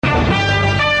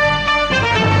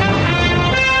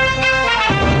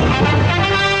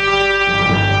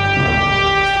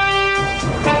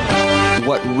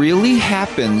really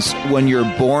happens when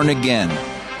you're born again?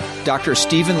 Dr.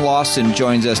 Stephen Lawson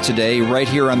joins us today right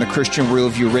here on the Christian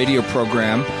Worldview radio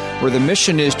program, where the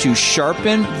mission is to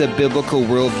sharpen the biblical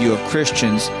worldview of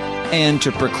Christians and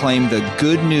to proclaim the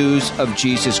good news of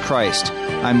Jesus Christ.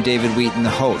 I'm David Wheaton,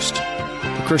 the host.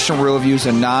 The Christian Worldview is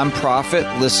a non-profit,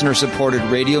 listener-supported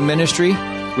radio ministry.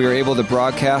 We are able to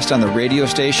broadcast on the radio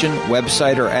station,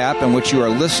 website, or app in which you are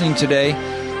listening today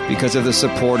because of the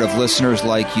support of listeners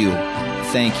like you.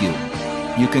 Thank you.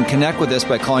 You can connect with us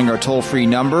by calling our toll-free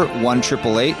number,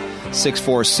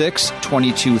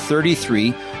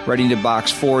 1-888-646-2233, writing to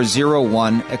Box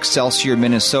 401, Excelsior,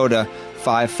 Minnesota,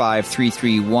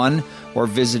 55331, or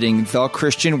visiting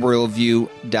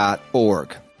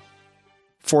thechristianworldview.org.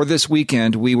 For this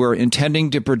weekend, we were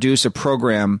intending to produce a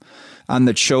program on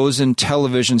the Chosen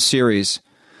television series,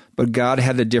 but God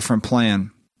had a different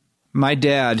plan. My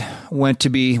dad went to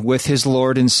be with his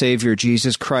Lord and Savior,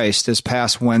 Jesus Christ, this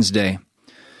past Wednesday.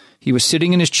 He was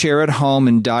sitting in his chair at home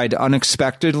and died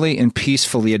unexpectedly and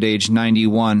peacefully at age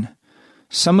 91.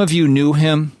 Some of you knew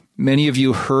him. Many of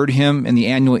you heard him in the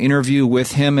annual interview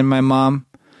with him and my mom.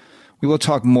 We will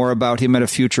talk more about him at a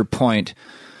future point,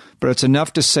 but it's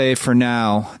enough to say for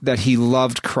now that he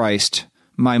loved Christ,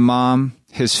 my mom,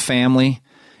 his family,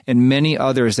 and many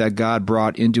others that God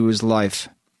brought into his life.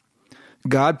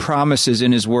 God promises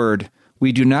in his word,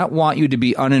 "We do not want you to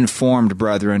be uninformed,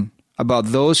 brethren, about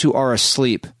those who are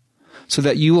asleep, so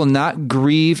that you will not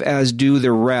grieve as do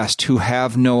the rest who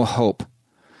have no hope.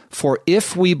 For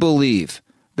if we believe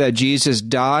that Jesus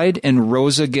died and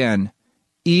rose again,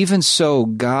 even so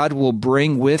God will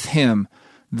bring with him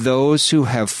those who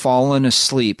have fallen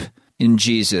asleep in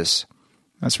Jesus."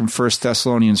 That's from 1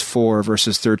 Thessalonians 4,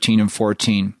 verses 13 and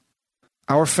 14.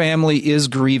 Our family is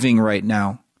grieving right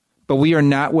now, but we are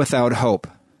not without hope.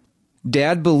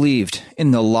 Dad believed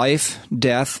in the life,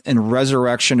 death, and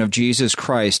resurrection of Jesus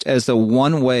Christ as the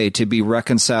one way to be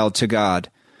reconciled to God,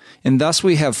 and thus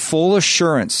we have full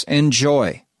assurance and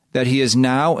joy that he is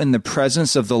now in the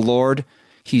presence of the Lord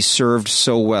he served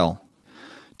so well.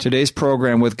 Today's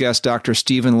program with guest Dr.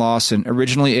 Stephen Lawson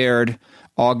originally aired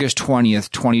August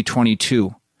 20th,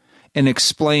 2022, and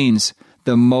explains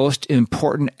the most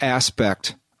important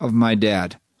aspect of my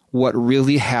dad, what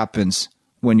really happens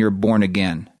when you're born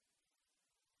again.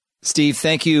 Steve,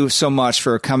 thank you so much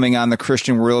for coming on the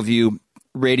Christian Worldview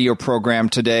radio program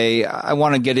today. I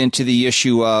want to get into the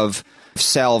issue of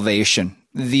salvation,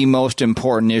 the most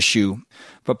important issue.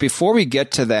 But before we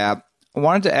get to that, I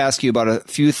wanted to ask you about a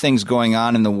few things going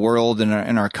on in the world, in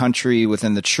our country,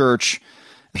 within the church.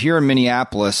 Here in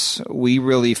Minneapolis, we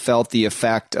really felt the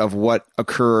effect of what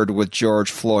occurred with George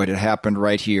Floyd. It happened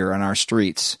right here on our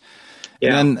streets.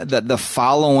 Yeah. And then the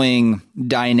following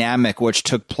dynamic which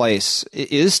took place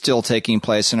is still taking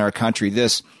place in our country,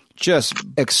 this just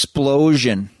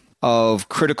explosion of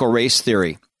critical race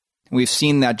theory. We've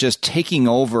seen that just taking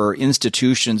over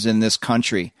institutions in this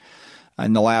country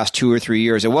in the last 2 or 3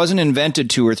 years. It wasn't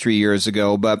invented 2 or 3 years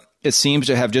ago, but it seems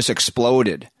to have just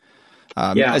exploded.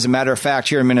 As a matter of fact,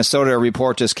 here in Minnesota, a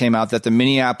report just came out that the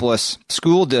Minneapolis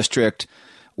school district,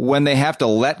 when they have to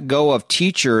let go of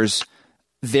teachers,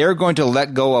 they're going to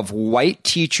let go of white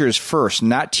teachers first,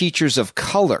 not teachers of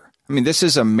color. I mean, this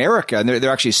is America, and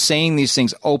they're actually saying these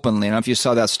things openly. I don't know if you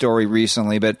saw that story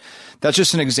recently, but that's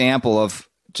just an example of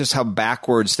just how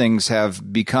backwards things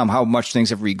have become, how much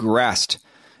things have regressed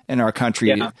in our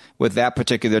country with that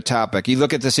particular topic. You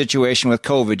look at the situation with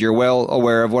COVID, you're well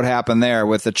aware of what happened there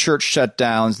with the church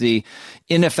shutdowns, the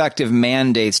ineffective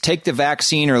mandates, take the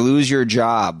vaccine or lose your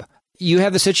job. You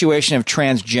have the situation of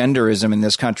transgenderism in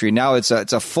this country. Now it's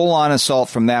a full-on assault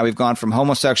from that. We've gone from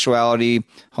homosexuality,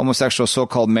 homosexual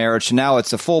so-called marriage, to now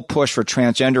it's a full push for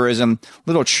transgenderism,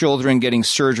 little children getting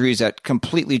surgeries that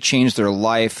completely change their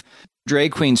life.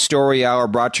 Drag Queen Story Hour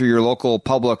brought to your local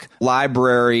public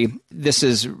library. This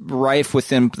is rife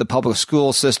within the public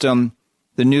school system.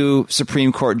 The new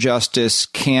Supreme Court justice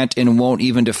can't and won't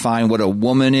even define what a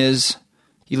woman is.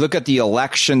 You look at the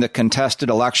election, the contested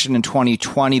election in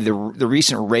 2020, the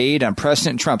recent raid on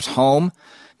President Trump's home,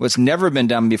 what's never been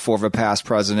done before of a past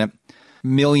president.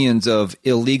 Millions of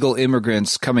illegal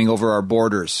immigrants coming over our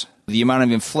borders. The amount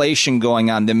of inflation going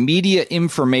on, the media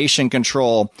information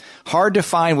control, hard to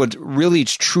find what really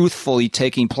is truthfully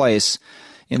taking place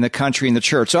in the country and the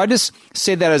church. So I just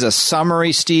say that as a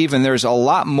summary, Steve, and there's a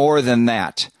lot more than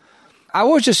that. I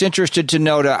was just interested to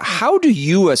know, how do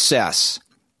you assess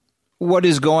what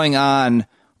is going on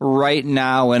right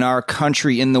now in our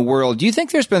country, in the world? Do you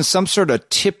think there's been some sort of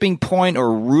tipping point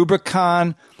or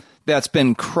Rubicon that's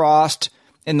been crossed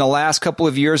in the last couple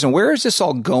of years? And where is this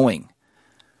all going?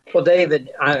 Well,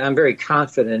 David, I'm very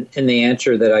confident in the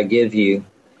answer that I give you,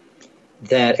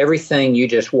 that everything you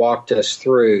just walked us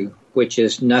through, which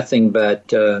is nothing but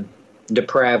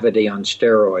depravity on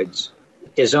steroids,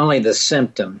 is only the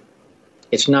symptom.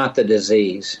 It's not the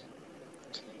disease.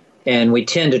 And we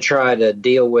tend to try to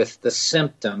deal with the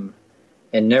symptom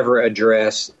and never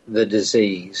address the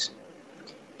disease.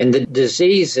 And the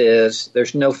disease is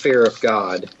there's no fear of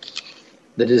God.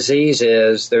 The disease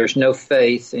is there's no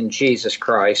faith in Jesus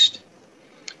Christ.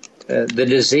 The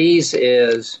disease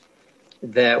is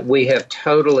that we have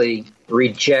totally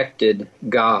rejected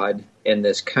God in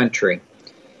this country.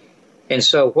 And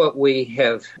so what we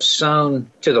have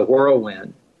sown to the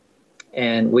whirlwind,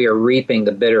 and we are reaping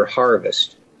the bitter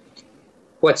harvest.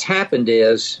 What's happened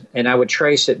is, and I would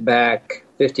trace it back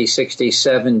 50, 60,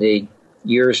 70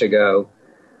 years ago,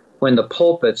 when the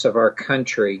pulpits of our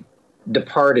country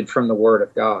departed from the Word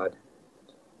of God.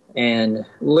 And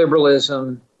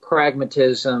liberalism,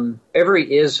 pragmatism,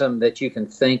 every ism that you can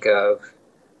think of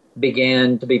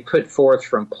began to be put forth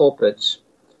from pulpits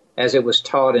as it was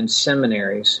taught in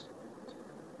seminaries.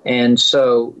 And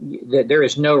so there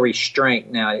is no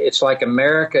restraint now. It's like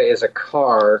America is a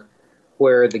car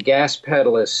where the gas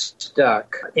pedal is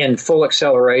stuck in full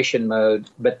acceleration mode,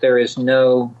 but there is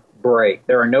no brake.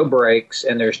 There are no brakes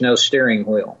and there's no steering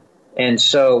wheel. And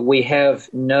so we have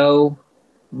no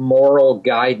moral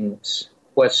guidance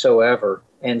whatsoever.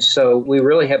 And so we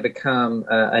really have become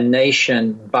a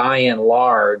nation, by and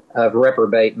large, of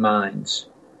reprobate minds.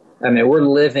 I mean, we're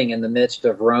living in the midst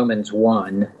of Romans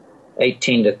 1,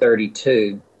 18 to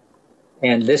 32.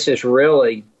 And this is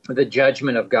really the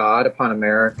judgment of God upon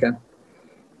America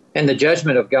and the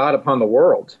judgment of God upon the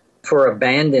world. For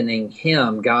abandoning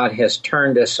Him, God has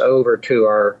turned us over to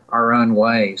our own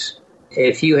ways.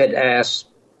 If you had asked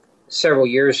several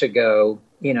years ago,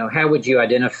 how would you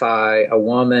identify a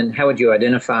woman? How would you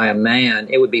identify a man?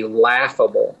 It would be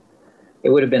laughable. It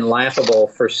would have been laughable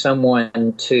for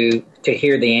someone to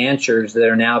hear the answers that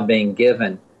are now being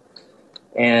given.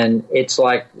 And it's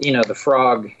like, the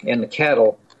frog in the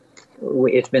kettle.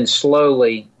 It's been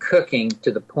slowly cooking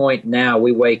to the point now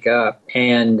we wake up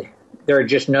and there are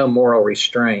just no moral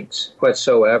restraints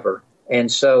whatsoever.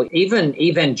 And so even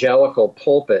evangelical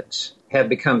pulpits have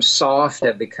become soft,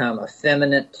 have become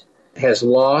effeminate, has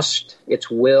lost its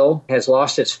will, has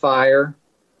lost its fire.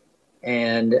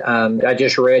 And I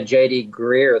just read J.D.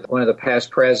 Greer, one of the past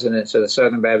presidents of the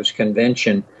Southern Baptist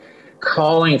Convention,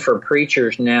 calling for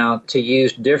preachers now to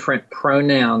use different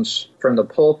pronouns from the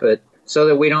pulpit so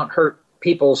that we don't hurt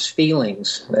people's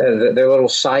feelings, their little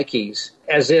psyches,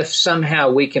 as if somehow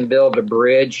we can build a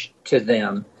bridge to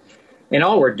them. And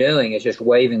all we're doing is just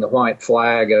waving the white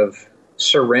flag of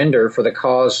surrender for the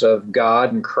cause of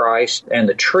God and Christ and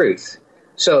the truth.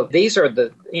 So these are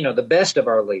the best of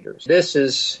our leaders. This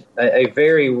is a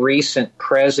very recent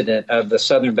president of the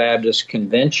Southern Baptist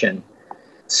Convention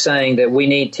saying that we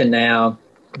need to now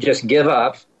just give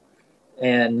up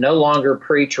and no longer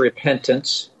preach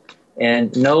repentance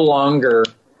and no longer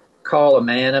call a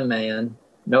man,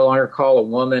 no longer call a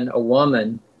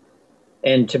woman,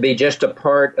 and to be just a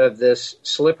part of this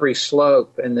slippery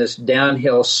slope and this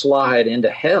downhill slide into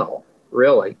hell,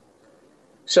 really.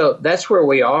 So that's where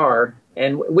we are,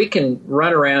 and we can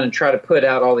run around and try to put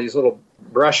out all these little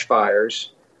brush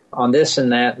fires on this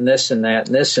and that and this and that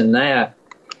and this and that.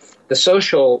 The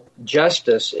social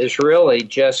justice is really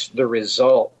just the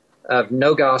result of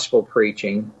no gospel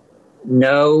preaching,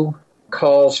 no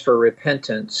calls for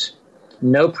repentance,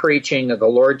 no preaching of the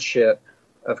lordship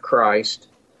of Christ,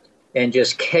 and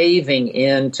just caving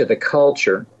into the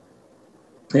culture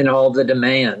and all the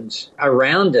demands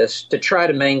around us to try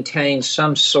to maintain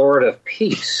some sort of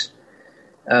peace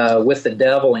with the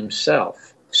devil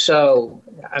himself. So,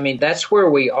 that's where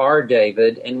we are,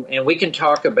 David, and we can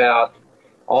talk about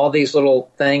all these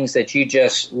little things that you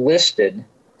just listed,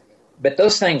 but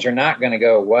those things are not going to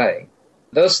go away.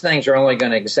 Those things are only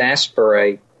going to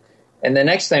exasperate. And the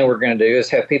next thing we're going to do is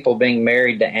have people being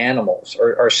married to animals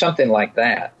or something like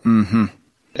that. Mm-hmm.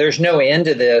 There's no end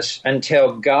to this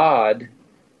until God,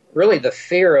 really the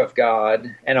fear of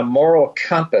God and a moral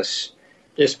compass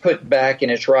is put back in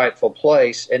its rightful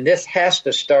place. And this has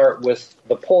to start with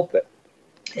the pulpit.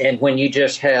 And when you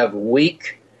just have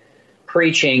weak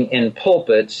preaching in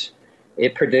pulpits,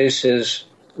 it produces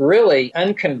really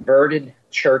unconverted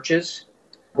churches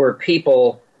where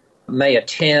people may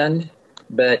attend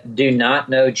but do not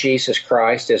know Jesus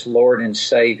Christ as Lord and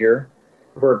Savior,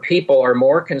 where people are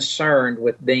more concerned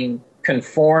with being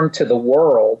conformed to the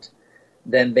world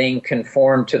than being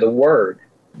conformed to the Word.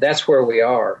 That's where we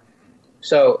are.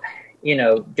 So,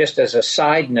 just as a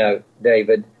side note,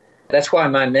 David, That's why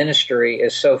my ministry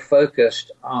is so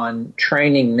focused on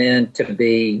training men to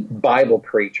be Bible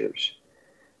preachers.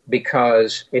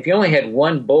 Because if you only had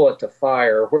one bullet to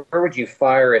fire, where would you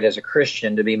fire it as a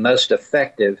Christian to be most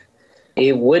effective?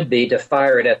 It would be to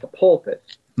fire it at the pulpit.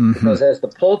 Mm-hmm. Because as the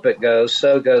pulpit goes,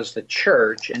 so goes the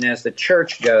church. And as the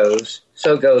church goes,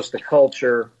 so goes the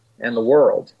culture and the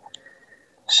world.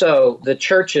 So the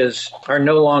churches are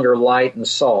no longer light and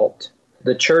salt.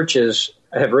 The churches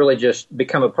have really just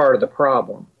become a part of the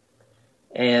problem.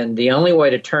 And the only way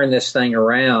to turn this thing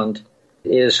around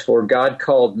is for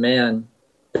God-called men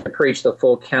to preach the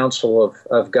full counsel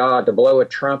of God, to blow a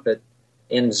trumpet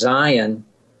in Zion.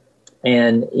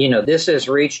 And, this has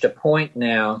reached a point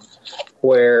now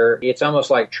where it's almost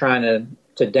like trying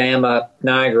to dam up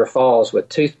Niagara Falls with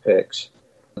toothpicks.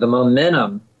 The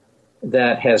momentum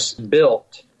that has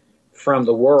built from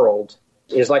the world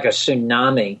is like a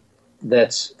tsunami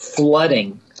that's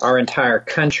flooding our entire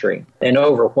country and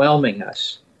overwhelming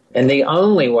us. And the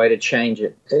only way to change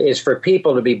it is for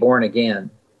people to be born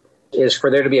again, is for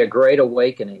there to be a great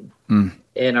awakening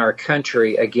in our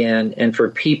country again, and for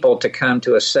people to come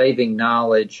to a saving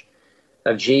knowledge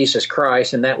of Jesus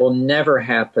Christ. And that will never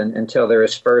happen until there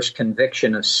is first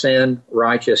conviction of sin,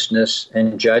 righteousness,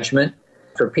 and judgment,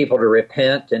 for people to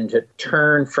repent and to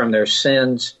turn from their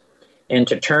sins and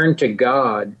to turn to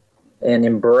God and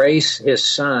embrace His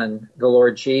Son, the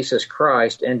Lord Jesus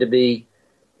Christ, and to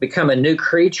become a new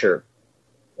creature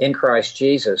in Christ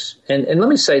Jesus. And let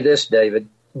me say this, David,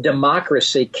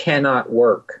 democracy cannot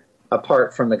work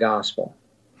apart from the gospel.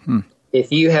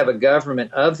 If you have a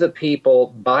government of the people,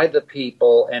 by the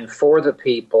people, and for the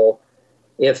people,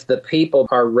 if the people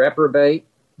are reprobate,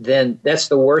 then that's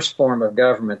the worst form of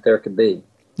government there could be.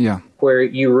 Yeah. Where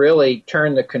you really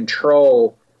turn the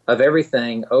control of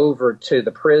everything over to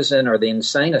the prison or the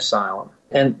insane asylum.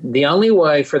 And the only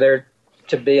way for there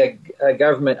to be a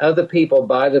government of the people,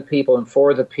 by the people, and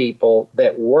for the people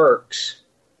that works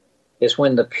is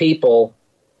when the people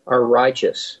are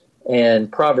righteous.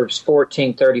 And Proverbs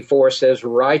 14:34 says,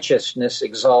 righteousness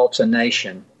exalts a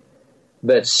nation,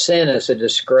 but sin is a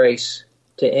disgrace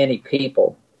to any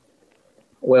people.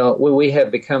 Well, we have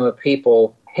become a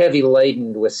people heavy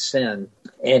laden with sin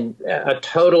and a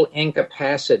total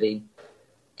incapacity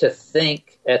to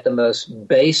think at the most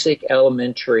basic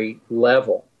elementary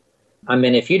level. I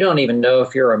mean, if you don't even know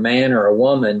if you're a man or a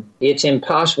woman, it's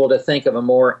impossible to think of a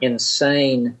more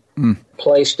insane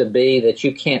place to be that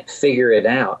you can't figure it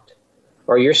out.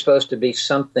 Or you're supposed to be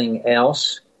something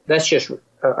else. That's just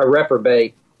a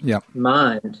reprobate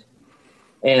mind.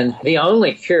 And the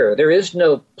only cure, there is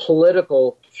no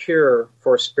political cure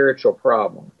for a spiritual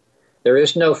problem. There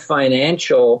is no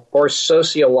financial or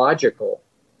sociological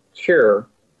cure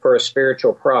for a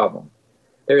spiritual problem.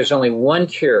 There is only one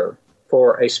cure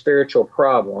for a spiritual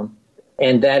problem,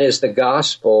 and that is the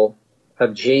gospel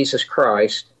of Jesus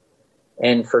Christ,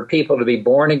 and for people to be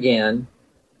born again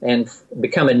and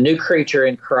become a new creature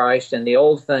in Christ, and the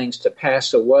old things to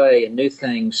pass away and new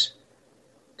things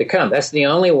to come. That's the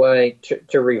only way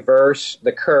to reverse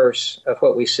the curse of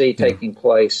what we see taking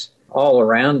place all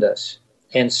around us.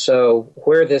 And so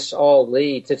where this all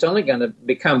leads, it's only going to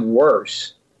become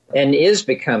worse and is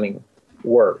becoming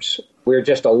worse. We're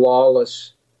just a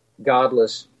lawless,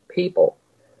 godless people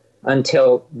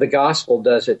until the gospel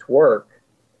does its work.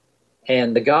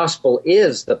 And the gospel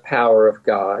is the power of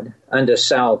God unto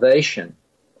salvation.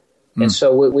 And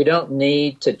so we don't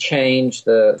need to change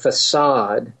the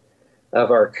facade of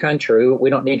our country.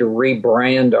 We don't need to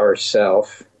rebrand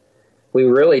ourselves. We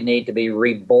really need to be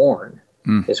reborn.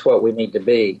 Is what we need to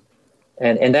be.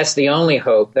 And that's the only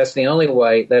hope. That's the only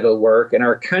way that it'll work. And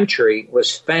our country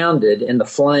was founded in the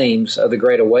flames of the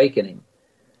Great Awakening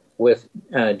with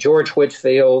George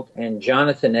Whitefield and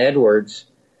Jonathan Edwards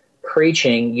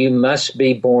preaching, you must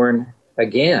be born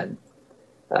again,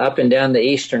 up and down the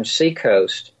eastern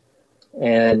seacoast.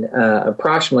 And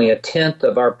approximately a tenth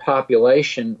of our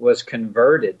population was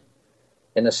converted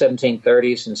in the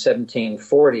 1730s and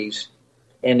 1740s.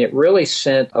 And it really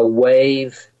sent a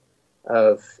wave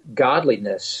of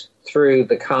godliness through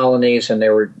the colonies, and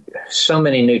there were so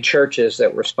many new churches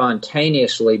that were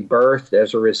spontaneously birthed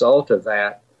as a result of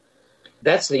that.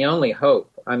 That's the only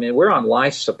hope. I mean, we're on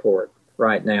life support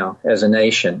right now as a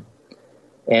nation.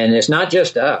 And it's not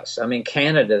just us. I mean,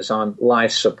 Canada's on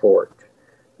life support.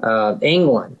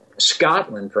 England,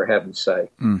 Scotland, for heaven's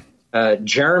sake,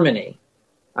 Germany,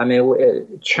 I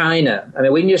mean, China. I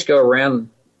mean, we can just go around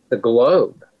the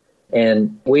globe.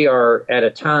 And we are at a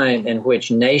time in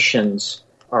which nations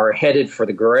are headed for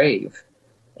the grave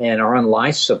and are on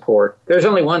life support. There's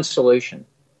only one solution,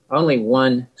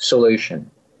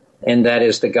 and that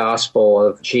is the gospel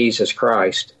of Jesus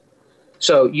Christ.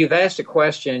 So you've asked a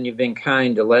question, you've been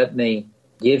kind to let me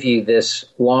give you this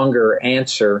longer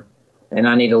answer, and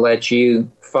I need to let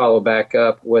you follow back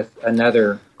up with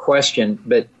another question.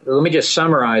 But let me just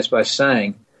summarize by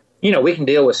saying, we can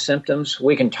deal with symptoms.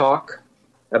 We can talk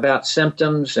about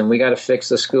symptoms, and we got to fix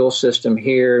the school system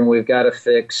here, and we've got to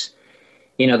fix,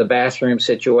 the bathroom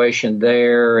situation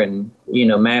there, and,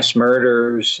 mass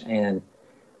murders, and,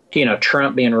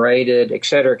 Trump being raided, et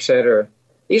cetera, et cetera.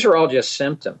 These are all just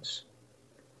symptoms.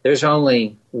 There's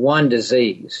only one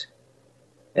disease,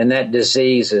 and that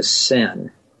disease is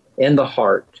sin in the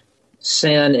heart,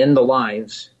 sin in the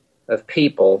lives of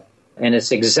people, and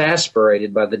it's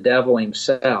exasperated by the devil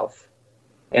himself.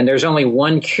 And there's only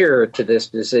one cure to this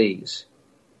disease,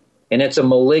 and it's a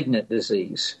malignant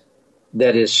disease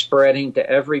that is spreading to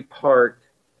every part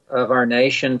of our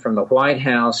nation, from the White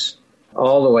House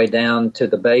all the way down to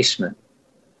the basement.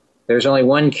 There's only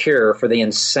one cure for the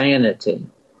insanity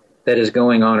that is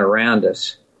going on around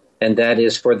us, and that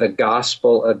is for the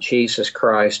gospel of Jesus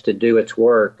Christ to do its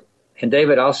work. And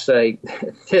David, I'll say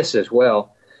this as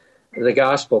well. The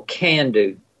gospel can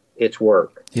do its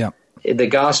work. Yeah. The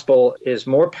gospel is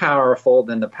more powerful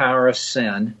than the power of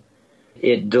sin.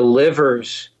 It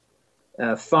delivers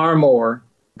far more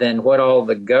than what all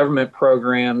the government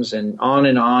programs and on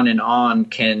and on and on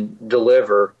can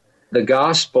deliver. The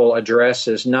gospel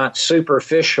addresses not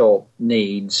superficial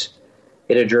needs.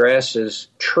 It addresses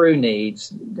true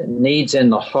needs in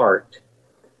the heart.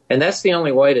 And that's the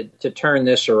only way to turn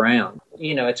this around.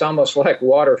 It's almost like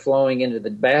water flowing into the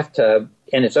bathtub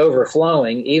and it's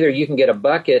overflowing. Either you can get a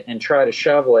bucket and try to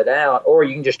shovel it out, or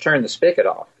you can just turn the spigot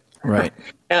off. Right.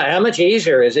 How much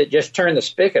easier is it just turn the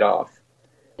spigot off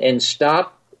and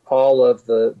stop all of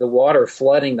the water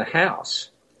flooding the house?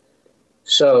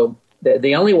 So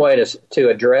the only way to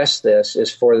address this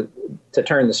is to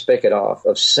turn the spigot off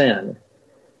of sin.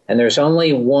 And there's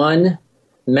only one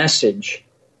message,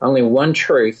 only one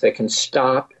truth that can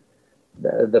stop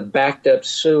the backed up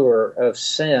sewer of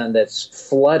sin that's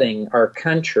flooding our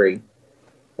country,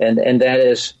 and that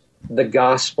is the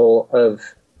gospel of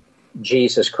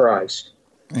Jesus Christ.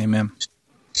 Amen.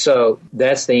 So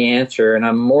that's the answer, and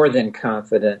I'm more than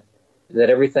confident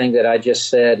that everything that I just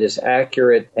said is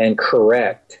accurate and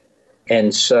correct.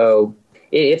 And so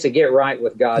it's a get right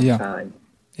with God time.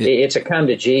 It's a come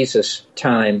to Jesus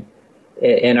time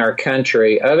in our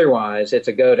country. Otherwise, it's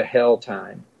a go to hell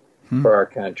time for our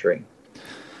country.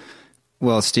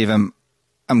 Well, Steve, I'm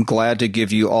glad to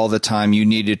give you all the time you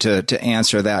needed to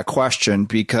answer that question,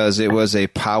 because it was a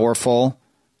powerful,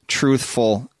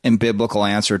 truthful, and biblical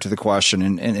answer to the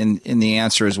question. And the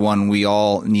answer is one we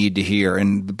all need to hear,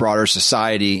 and the broader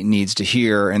society needs to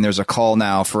hear. And there's a call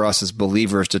now for us as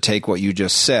believers to take what you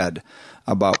just said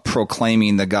about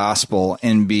proclaiming the gospel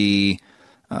and be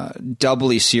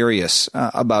doubly serious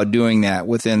about doing that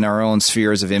within our own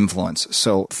spheres of influence.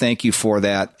 So thank you for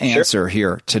that answer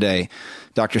here today.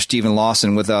 Dr. Stephen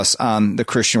Lawson with us on the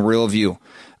Christian Worldview.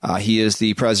 He is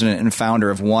the president and founder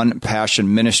of One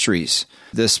Passion Ministries.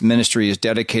 This ministry is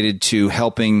dedicated to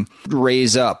helping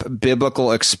raise up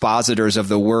biblical expositors of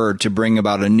the Word to bring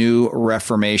about a new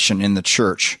reformation in the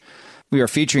church. We are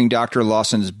featuring Dr.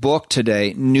 Lawson's book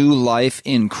today, New Life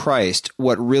in Christ,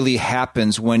 What Really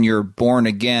Happens When You're Born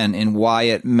Again and Why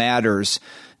It Matters.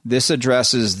 This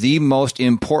addresses the most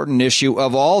important issue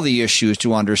of all the issues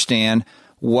to understand,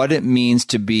 what it means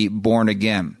to be born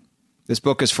again. This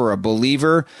book is for a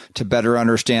believer to better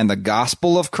understand the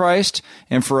gospel of Christ,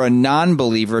 and for a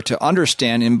non-believer to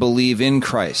understand and believe in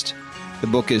Christ. The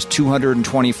book is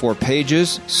 224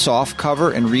 pages, soft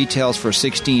cover, and retails for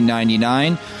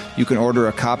 $16.99. You can order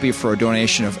a copy for a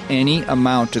donation of any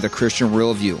amount to the Christian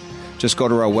Worldview. Just go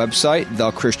to our website,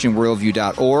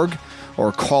 thechristianworldview.org,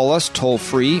 or call us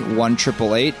toll-free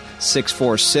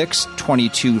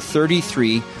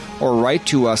 1-888-646-2233, or write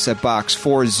to us at Box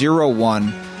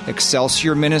 401,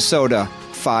 Excelsior, Minnesota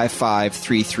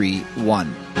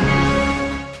 55331.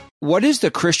 What is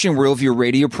the Christian Worldview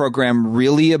radio program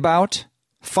really about?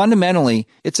 Fundamentally,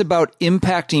 it's about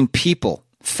impacting people,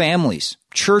 families,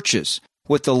 churches,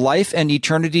 with the life and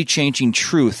eternity-changing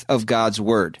truth of God's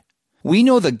Word. We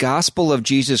know the gospel of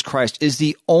Jesus Christ is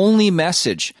the only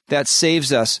message that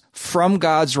saves us from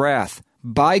God's wrath,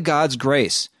 by God's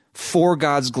grace, for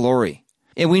God's glory.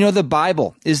 And we know the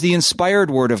Bible is the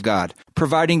inspired Word of God,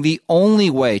 providing the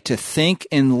only way to think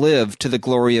and live to the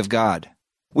glory of God.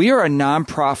 We are a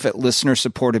nonprofit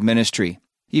listener-supported ministry.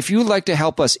 If you would like to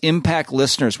help us impact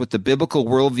listeners with the biblical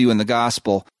worldview and the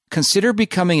gospel, consider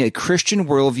becoming a Christian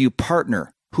Worldview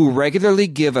partner who regularly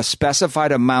give a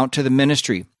specified amount to the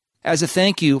ministry. As a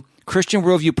thank you, Christian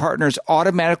Worldview partners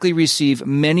automatically receive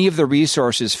many of the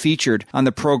resources featured on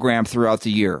the program throughout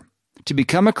the year. To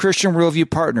become a Christian Worldview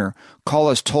partner, call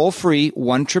us toll-free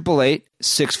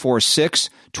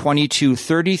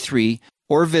 1-888-646-2233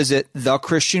 or visit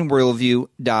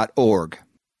thechristianworldview.org.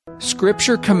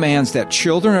 Scripture commands that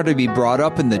children are to be brought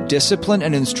up in the discipline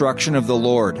and instruction of the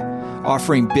Lord.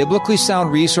 Offering biblically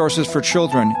sound resources for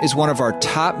children is one of our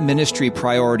top ministry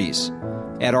priorities.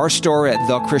 At our store at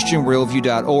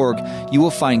thechristianworldview.org, you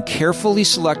will find carefully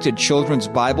selected children's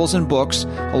Bibles and books,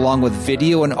 along with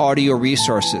video and audio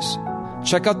resources.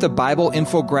 Check out the Bible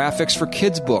infographics for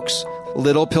kids' books,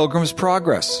 Little Pilgrim's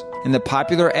Progress, and the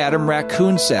popular Adam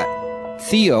Raccoon set.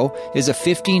 Theo is a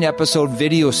 15-episode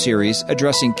video series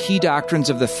addressing key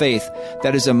doctrines of the faith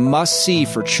that is a must-see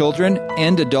for children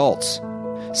and adults.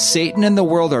 Satan and the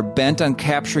world are bent on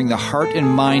capturing the heart and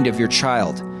mind of your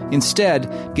child.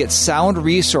 Instead, get sound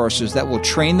resources that will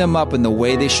train them up in the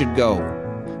way they should go.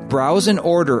 Browse and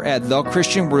order at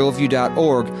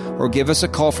thechristianworldview.org or give us a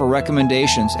call for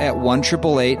recommendations at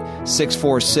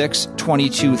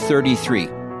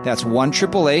 1-888-646-2233. That's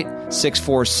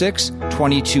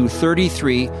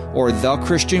 1-888-646-2233 or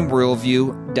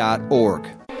thechristianworldview.org.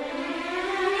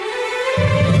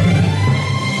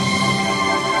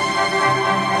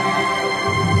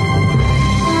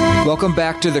 Welcome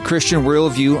back to The Christian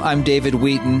Worldview. I'm David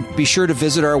Wheaton. Be sure to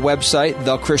visit our website,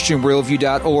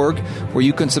 thechristianworldview.org, where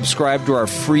you can subscribe to our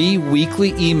free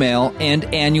weekly email and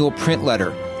annual print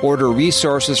letter, order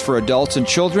resources for adults and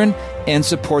children, and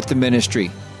support the ministry.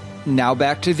 Now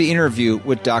back to the interview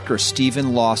with Dr.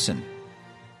 Stephen Lawson.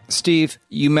 Steve,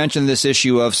 you mentioned this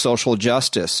issue of social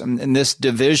justice and this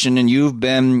division, and you've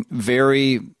been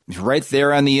very right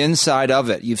there on the inside of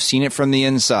it. You've seen it from the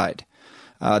inside.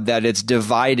 That it's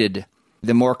divided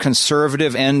the more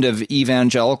conservative end of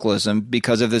evangelicalism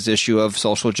because of this issue of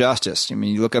social justice. I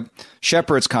mean, you look at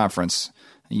Shepherd's Conference.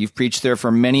 You've preached there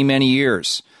for many, many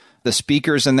years. The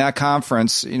speakers in that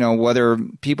conference, whether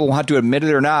people want to admit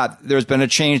it or not, there's been a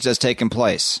change that's taken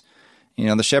place.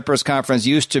 The Shepherd's Conference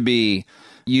used to be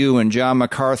you and John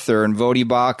MacArthur and Vodi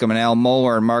Bakum and Al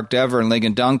Mohler and Mark Dever and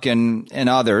Ligon Duncan and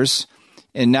others.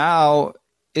 And now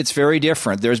it's very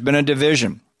different. There's been a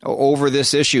division over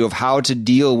this issue of how to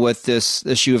deal with this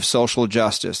issue of social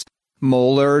justice.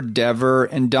 Mohler, Dever,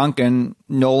 and Duncan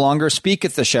no longer speak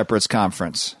at the Shepherd's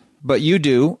Conference, but you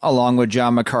do, along with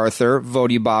John MacArthur,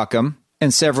 Vodi Bakum,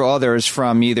 and several others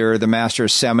from either the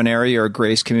Master's Seminary or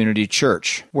Grace Community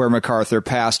Church, where MacArthur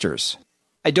pastors.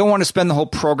 I don't want to spend the whole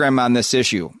program on this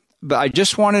issue, but I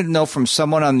just wanted to know from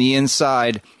someone on the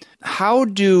inside, how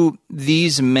do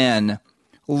these men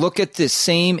look at the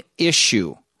same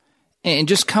issue and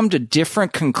just come to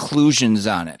different conclusions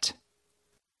on it?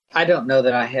 I don't know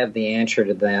that I have the answer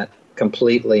to that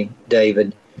completely,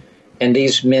 David. And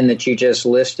these men that you just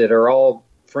listed are all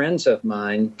friends of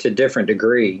mine to different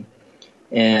degree,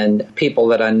 and people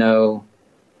that I know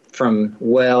from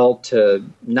well to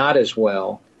not as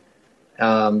well.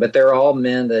 But they're all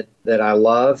men that I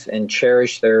love and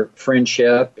cherish their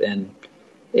friendship. And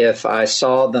if I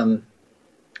saw them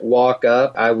walk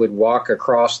up, I would walk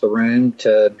across the room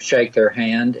to shake their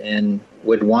hand and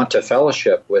would want to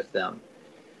fellowship with them.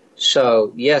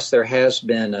 So, yes, there has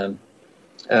been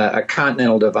a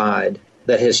continental divide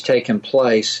that has taken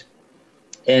place.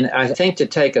 And I think to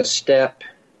take a step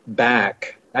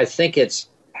back, I think it's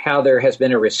how there has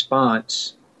been a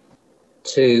response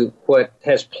to what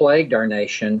has plagued our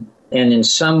nation. And in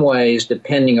some ways,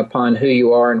 depending upon who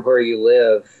you are and where you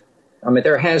live,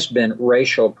 there has been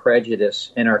racial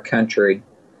prejudice in our country,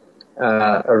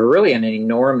 really an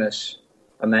enormous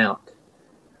amount.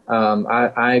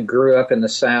 I grew up in the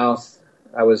South.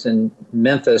 I was in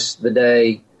Memphis the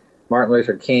day Martin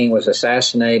Luther King was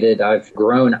assassinated. I've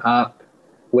grown up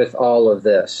with all of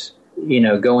this,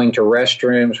 going to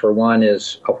restrooms where one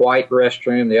is a white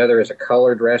restroom, the other is a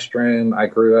colored restroom. I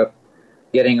grew up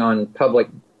getting on public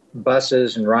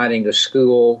buses and riding to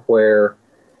school where,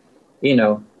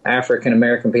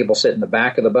 African-American people sit in the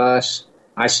back of the bus.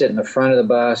 I sit in the front of the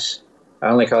bus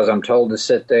only because I'm told to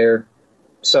sit there.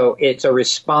 So it's a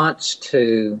response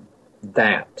to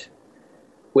that,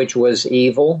 which was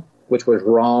evil, which was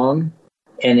wrong.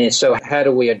 And so how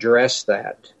do we address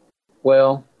that?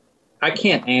 Well, I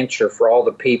can't answer for all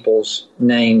the people's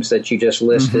names that you just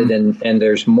listed, and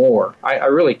there's more. I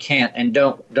really can't, and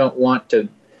don't want to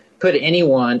put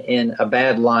anyone in a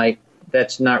bad light.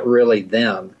 That's not really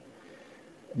them.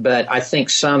 But I think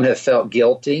some have felt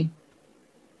guilty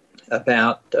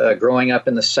about growing up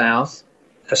in the South,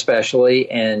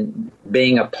 especially, and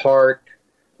being a part,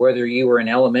 whether you were in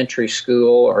elementary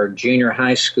school or junior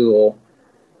high school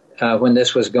when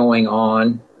this was going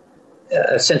on.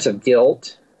 a sense of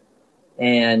guilt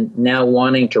and now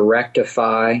wanting to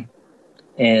rectify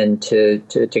and to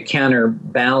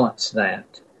counterbalance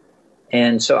that.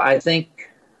 And so I think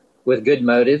with good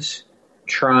motives,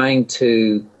 trying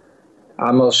to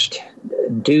almost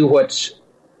do what's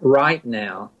right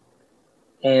now.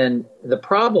 And the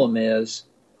problem is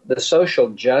the social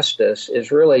justice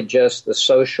is really just the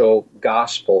social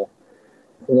gospel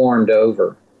warmed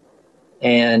over.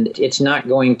 And it's not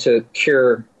going to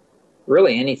cure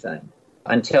really anything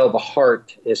until the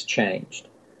heart is changed.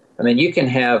 I mean, you can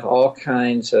have all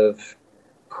kinds of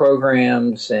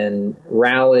programs and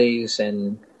rallies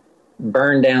and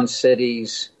burn down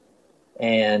cities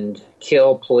and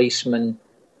kill policemen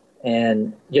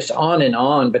and just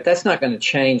on, but that's not going to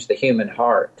change the human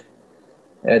heart.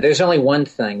 There's only one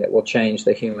thing that will change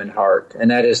the human heart, and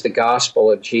that is the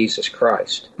gospel of Jesus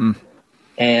Christ.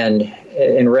 And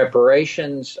in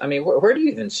reparations, I mean, where do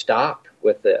you even stop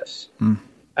with this?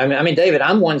 I mean, David,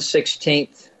 I'm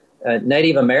 1/16th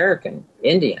Native American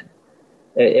Indian.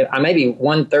 I may be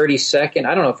 1/32nd.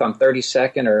 I don't know if I'm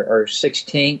 32nd or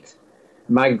 16th.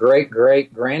 My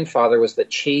great-great-grandfather was the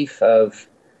chief of,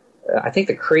 I think,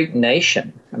 the Creek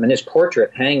Nation. I mean, his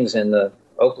portrait hangs in the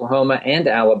Oklahoma and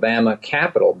Alabama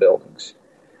Capitol buildings.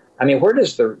 I mean, where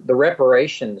does the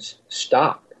reparations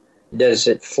stop? Does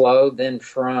it flow then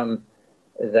from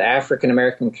the African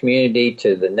American community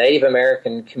to the Native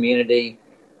American community?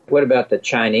 What about the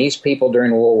Chinese people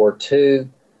during World War II,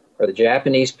 or the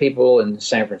Japanese people in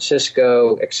San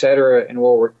Francisco, et cetera, in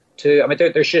World War II? I mean,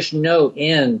 there's just no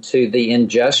end to the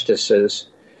injustices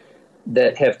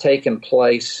that have taken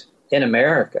place in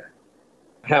America.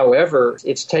 However,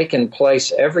 it's taken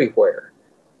place everywhere.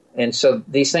 And so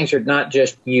these things are not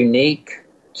just unique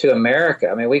to America.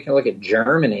 I mean, we can look at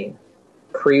Germany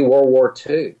pre-World War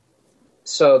II.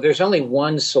 So there's only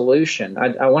one solution.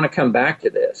 I want to come back to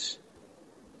this.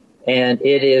 And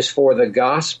it is for the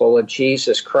gospel of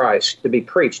Jesus Christ to be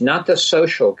preached, not the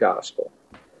social gospel.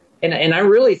 And I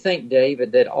really think,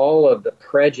 David, that all of the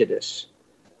prejudice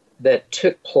that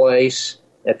took place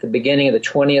at the beginning of the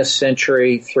 20th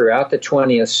century, throughout the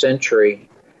 20th century,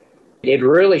 it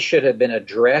really should have been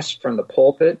addressed from the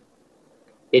pulpit.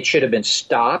 It should have been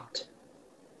stopped.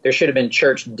 There should have been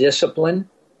church discipline.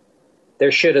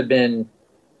 There should have been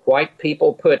white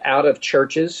people put out of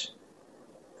churches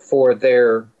for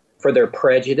their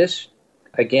prejudice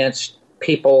against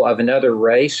people of another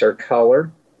race or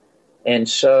color. And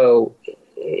so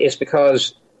it's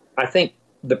because I think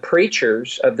the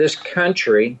preachers of this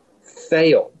country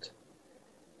failed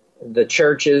the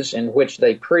churches in which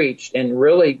they preached and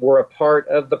really were a part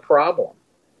of the problem.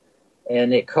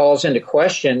 And it calls into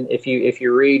question, if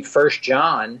you read 1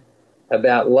 John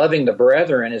about loving the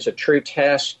brethren as a true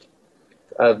test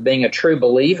of being a true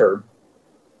believer,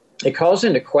 it calls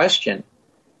into question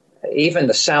even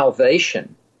the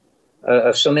salvation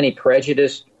of so many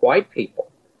prejudiced white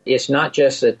people. It's not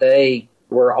just that they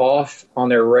were off on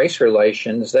their race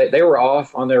relations, they were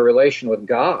off on their relation with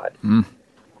God.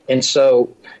 And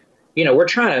so, we're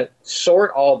trying to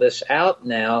sort all this out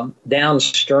now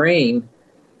downstream,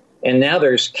 and now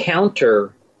there's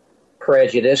counter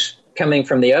prejudice coming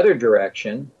from the other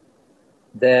direction,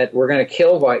 that we're going to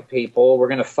kill white people, we're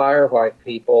going to fire white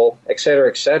people, et cetera,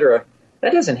 et cetera.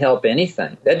 That doesn't help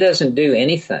anything. That doesn't do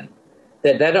anything.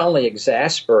 That only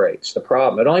exasperates the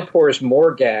problem. It only pours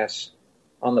more gas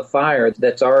on the fire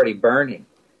that's already burning.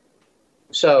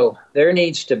 So there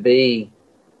needs to be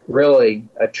really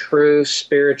a true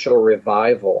spiritual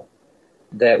revival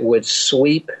that would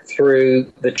sweep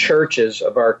through the churches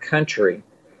of our country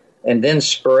and then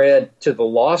spread to the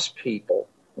lost people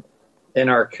in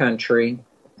our country,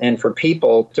 and for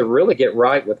people to really get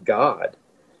right with God,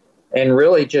 and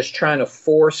really just trying to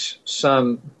force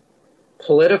some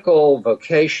political,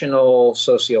 vocational,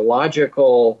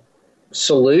 sociological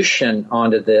solution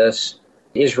onto this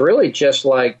is really just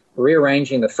like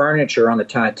rearranging the furniture on the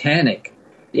Titanic.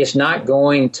 It's not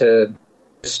going to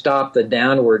stop the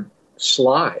downward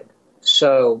slide.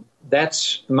 So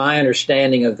that's my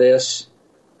understanding of this.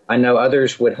 I know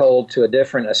others would hold to a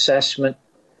different assessment.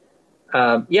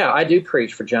 I do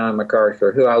preach for John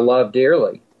MacArthur, who I love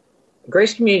dearly.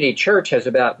 Grace Community Church has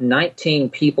about 19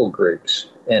 people groups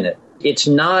in it. It's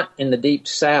not in the Deep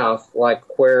South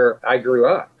like where I grew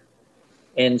up.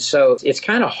 And so it's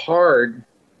kind of hard,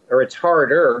 or it's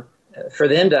harder, for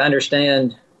them to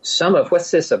understand some of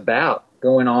what's this about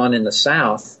going on in the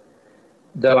South.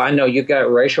 Though I know you've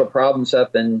got racial problems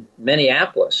up in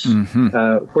Minneapolis,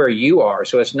 where you are,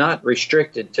 so it's not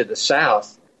restricted to the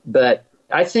South. But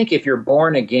I think if you're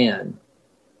born again,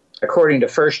 according to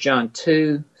 1 John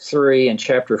 2, 3, and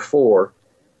chapter 4,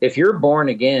 if you're born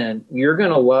again, you're going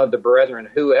to love the brethren,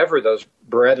 whoever those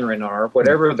brethren are,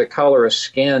 whatever the color of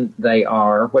skin they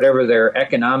are, whatever their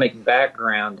economic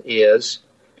background is.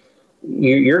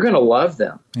 You're going to love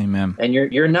them. Amen. And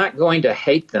you're not going to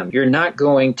hate them. You're not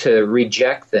going to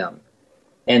reject them.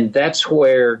 And that's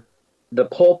where the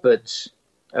pulpits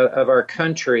of our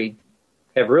country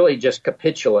have really just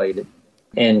capitulated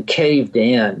and caved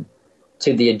in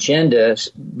to the agendas.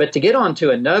 But to get onto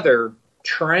another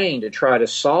train to try to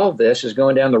solve this is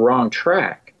going down the wrong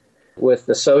track with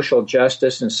the social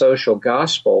justice and social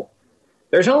gospel.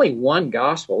 There's only one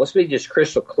gospel. Let's be just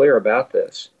crystal clear about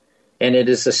this. And it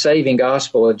is the saving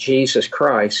gospel of Jesus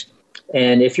Christ.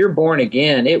 And if you're born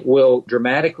again, it will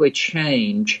dramatically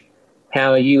change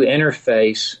how you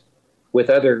interface with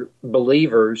other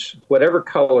believers, whatever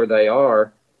color they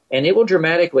are. And it will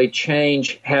dramatically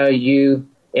change how you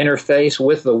interface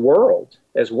with the world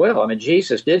as well. I mean,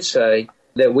 Jesus did say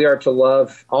that we are to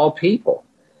love all people.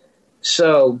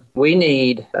 So we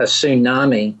need a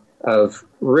tsunami of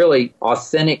really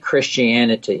authentic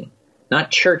Christianity,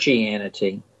 not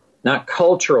churchianity, not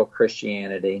cultural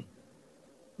Christianity,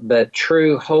 but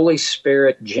true Holy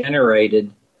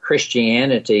Spirit-generated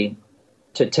Christianity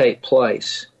to take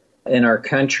place in our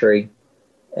country.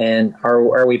 And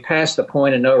are we past the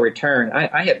point of no return?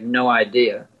 I have no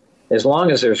idea. As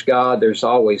long as there's God, there's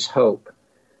always hope.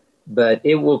 But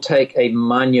it will take a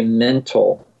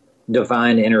monumental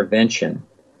divine intervention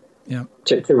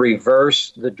to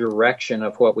reverse the direction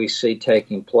of what we see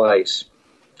taking place.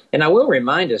 And I will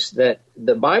remind us that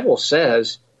the Bible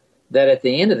says that at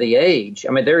the end of the age,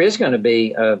 I mean, there is going to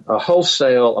be a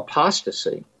wholesale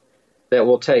apostasy that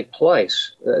will take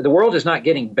place. The world is not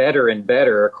getting better and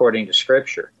better according to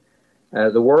Scripture.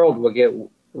 The world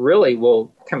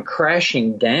will come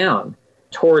crashing down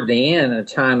toward the end in a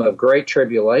time of great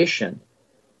tribulation.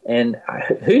 And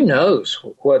who knows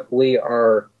what we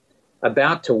are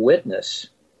about to witness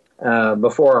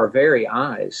before our very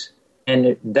eyes.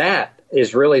 And that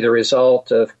is really the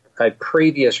result of a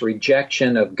previous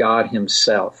rejection of God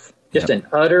himself. Just an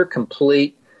utter,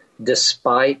 complete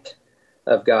despite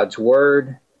of God's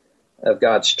word, of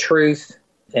God's truth,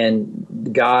 and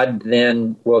God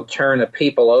then will turn a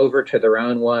people over to their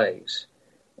own ways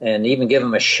and even give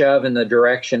them a shove in the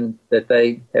direction that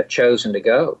they have chosen to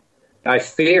go. I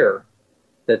fear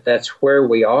that that's where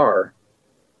we are.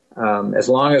 As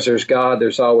long as there's God,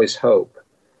 there's always hope.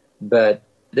 But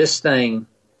this thing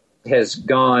has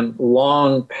gone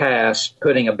long past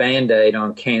putting a Band-Aid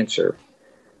on cancer.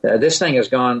 This thing has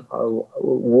gone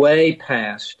way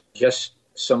past just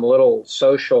some little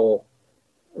social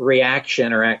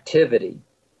reaction or activity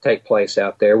take place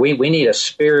out there. We need a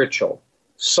spiritual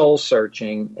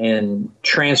soul-searching and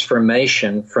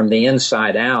transformation from the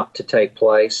inside out to take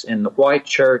place in the white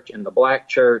church, in the black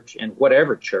church, in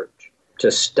whatever church, to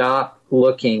stop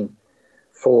looking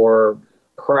for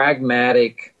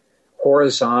pragmatic,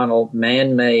 horizontal,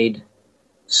 man-made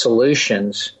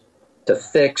solutions to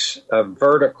fix a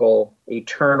vertical,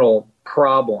 eternal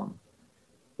problem,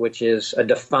 which is a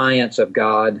defiance of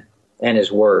God and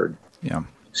His Word. Yeah.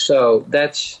 So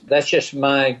that's just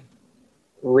my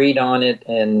read on it,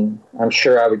 and I'm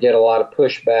sure I would get a lot of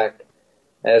pushback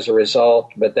as a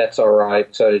result, but that's all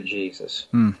right. So did Jesus.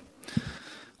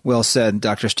 Well said,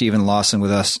 Dr. Stephen Lawson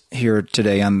with us here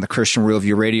today on the Christian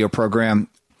Worldview radio program.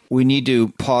 We need to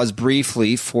pause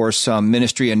briefly for some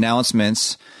ministry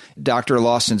announcements. Dr.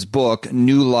 Lawson's book,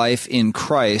 New Life in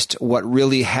Christ, What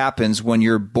Really Happens When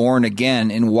You're Born Again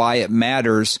and Why It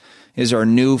Matters, is our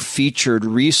new featured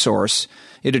resource.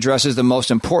 It addresses the most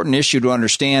important issue to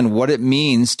understand what it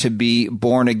means to be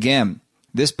born again.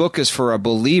 This book is for a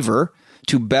believer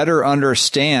to better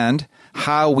understand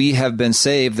how we have been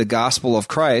saved, the gospel of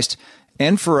Christ,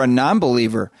 and for a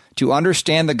non-believer to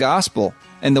understand the gospel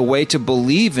and the way to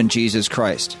believe in Jesus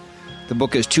Christ. The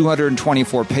book is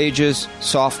 224 pages,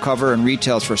 soft cover, and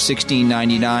retails for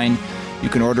 $16.99. You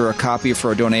can order a copy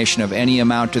for a donation of any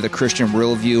amount to the Christian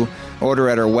Worldview. Order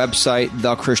at our website,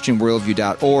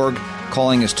 thechristianworldview.org.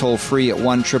 Calling is toll-free at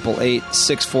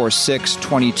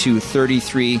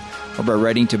 1-888-646-2233 or by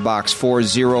writing to Box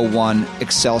 401,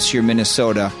 Excelsior,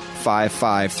 Minnesota,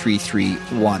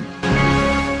 55331.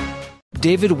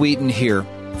 David Wheaton here.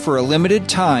 For a limited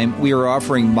time, we are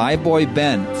offering My Boy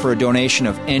Ben for a donation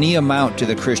of any amount to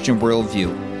the Christian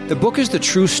Worldview. The book is the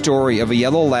true story of a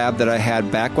yellow lab that I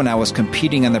had back when I was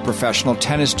competing on the professional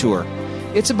tennis tour.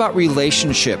 It's about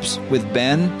relationships with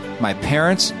Ben, my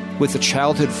parents, with the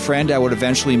childhood friend I would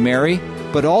eventually marry,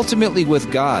 but ultimately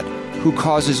with God, who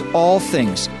causes all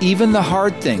things, even the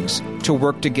hard things, to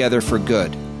work together for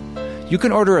good. You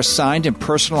can order a signed and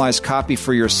personalized copy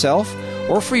for yourself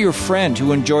or for your friend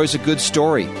who enjoys a good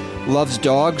story, loves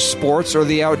dogs, sports, or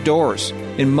the outdoors,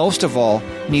 and most of all,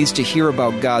 needs to hear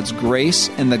about God's grace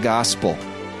and the gospel.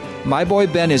 My Boy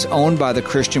Ben is owned by the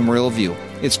Christian Worldview.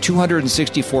 It's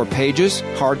 264 pages,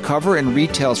 hardcover, and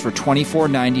retails for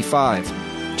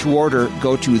 $24.95. To order,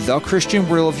 go to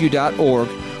thechristianworldview.org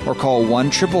or call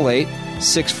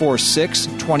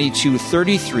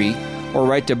 1-888-646-2233 or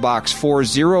write to Box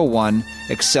 401,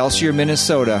 Excelsior,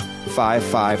 Minnesota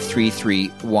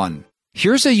 55331.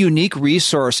 Here's a unique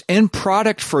resource and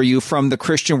product for you from the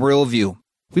Christian Worldview.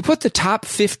 We put the top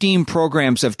 15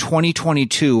 programs of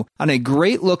 2022 on a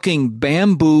great-looking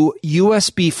bamboo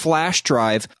USB flash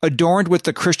drive adorned with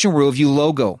the Christian Worldview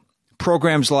logo.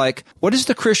 Programs like, What is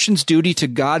the Christian's Duty to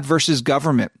God versus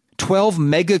Government? 12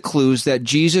 mega clues that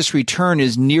Jesus' return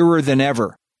is nearer than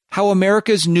ever. How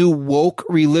America's new woke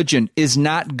religion is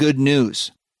not good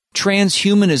news.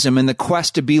 Transhumanism and the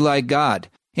quest to be like God.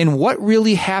 And what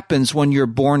really happens when you're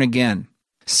born again.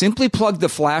 Simply plug the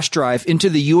flash drive into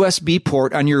the USB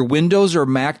port on your Windows or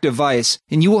Mac device,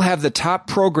 and you will have the top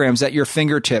programs at your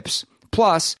fingertips.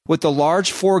 Plus, with the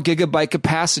large 4 gigabyte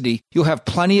capacity, you'll have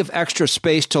plenty of extra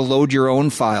space to load your own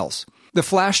files. The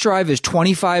flash drive is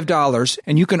 $25,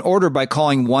 and you can order by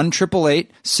calling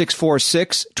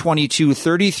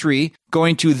 1-888-646-2233,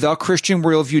 going to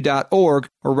thechristianworldview.org,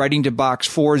 or writing to Box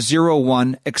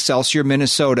 401, Excelsior,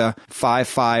 Minnesota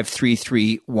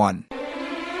 55331.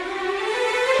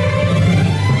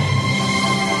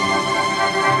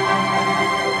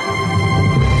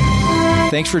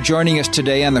 Thanks for joining us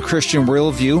today on the Christian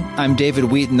Worldview. I'm David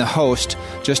Wheaton, the host.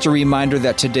 Just a reminder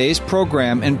that today's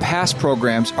program and past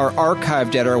programs are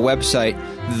archived at our website,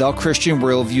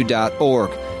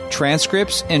 thechristianworldview.org.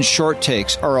 Transcripts and short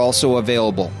takes are also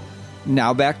available.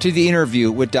 Now back to the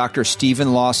interview with Dr.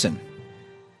 Stephen Lawson.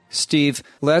 Steve,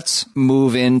 let's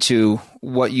move into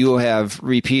what you have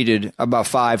repeated about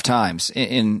 5 times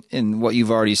in what you've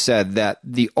already said, that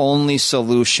the only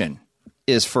solution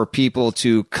is for people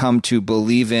to come to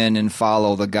believe in and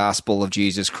follow the gospel of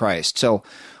Jesus Christ. So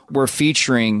we're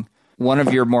featuring one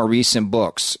of your more recent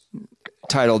books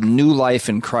titled New Life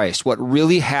in Christ, What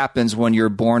Really Happens When You're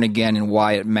Born Again and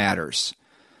Why It Matters.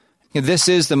 This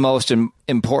is the most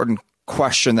important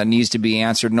question that needs to be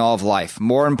answered in all of life,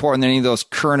 more important than any of those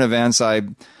current events I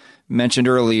mentioned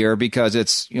earlier, because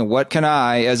it's, what can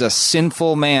I, as a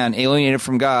sinful man alienated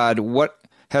from God, what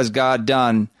has God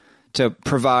done to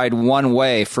provide one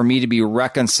way for me to be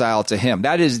reconciled to Him?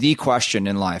 That is the question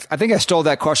in life. I think I stole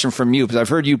that question from you because I've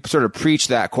heard you sort of preach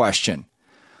that question.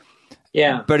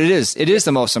 Yeah. But it is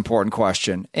the most important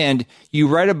question. And you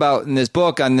write about in this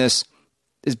book on this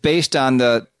is based on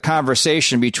the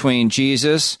conversation between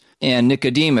Jesus and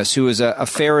Nicodemus, who was a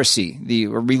Pharisee, the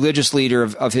religious leader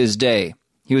of his day.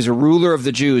 He was a ruler of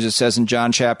the Jews, it says in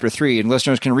John chapter 3, and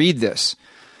listeners can read this.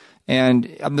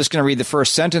 And I'm just going to read the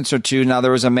first sentence or two. Now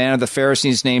there was a man of the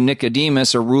Pharisees named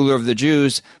Nicodemus, a ruler of the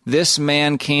Jews. This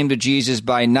man came to Jesus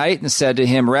by night and said to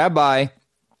him, Rabbi,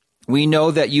 we know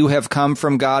that you have come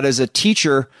from God as a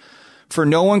teacher, for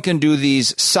no one can do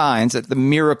these signs, that the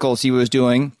miracles he was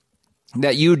doing,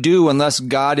 that you do unless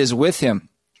God is with him.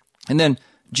 And then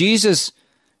Jesus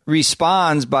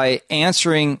responds by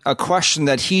answering a question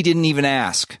that he didn't even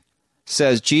ask. It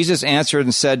says, Jesus answered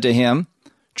and said to him,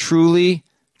 Truly,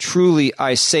 truly,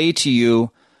 I say to you,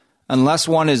 unless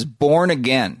one is born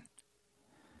again,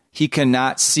 he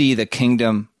cannot see the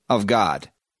kingdom of God.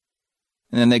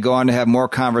 And then they go on to have more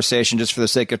conversation. Just for the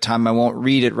sake of time, I won't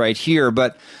read it right here,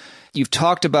 but you've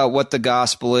talked about what the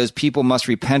gospel is. People must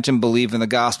repent and believe in the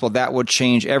gospel. That would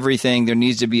change everything. There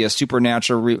needs to be a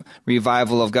supernatural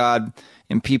revival of God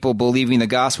and people believing the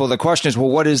gospel. The question is, well,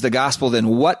 what is the gospel then?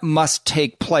 What must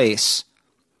take place,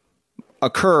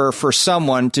 occur for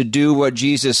someone to do what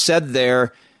Jesus said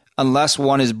there? Unless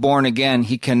one is born again,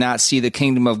 he cannot see the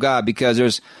kingdom of God, because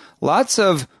there's lots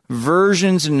of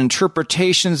versions and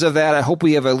interpretations of that. I hope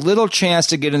we have a little chance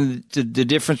to get into the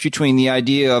difference between the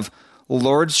idea of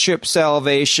lordship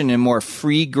salvation and more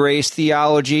free grace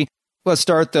theology. Let's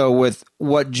start, though, with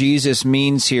what Jesus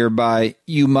means here by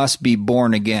you must be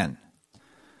born again.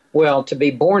 Well, to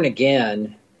be born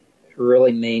again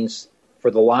really means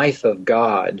for the life of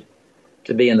God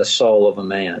to be in the soul of a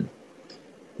man.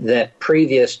 That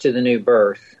previous to the new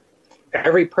birth,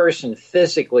 every person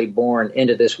physically born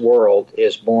into this world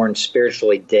is born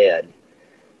spiritually dead.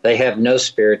 They have no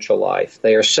spiritual life.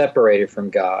 They are separated from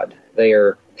God. They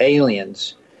are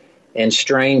aliens and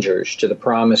strangers to the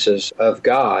promises of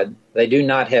God. They do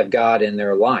not have God in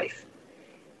their life.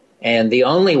 And the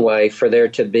only way for there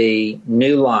to be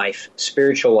new life,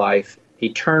 spiritual life,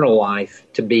 eternal life,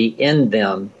 to be in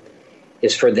them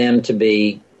is for them to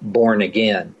be born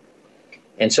again.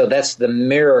 And so that's the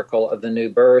miracle of the new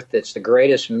birth. It's the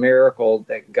greatest miracle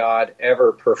that God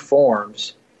ever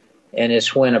performs. And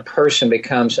it's when a person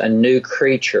becomes a new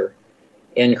creature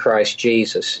in Christ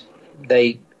Jesus.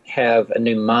 They have a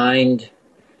new mind,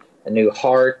 a new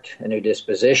heart, a new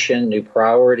disposition, new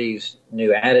priorities,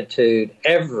 new attitude.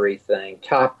 Everything,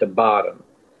 top to bottom,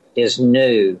 is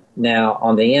new now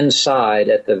on the inside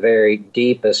at the very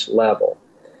deepest level.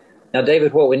 Now,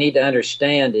 David, what we need to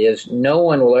understand is no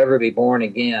one will ever be born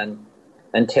again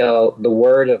until the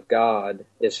Word of God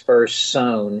is first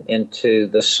sown into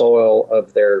the soil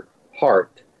of their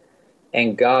heart,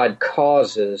 and God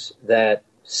causes that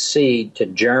seed to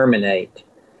germinate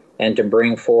and to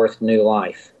bring forth new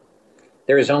life.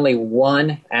 There is only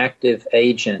one active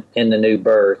agent in the new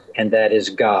birth, and that is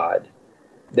God.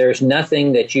 There's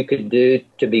nothing that you could do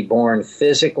to be born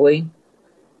physically,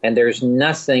 and there's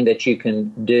nothing that you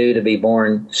can do to be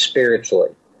born spiritually.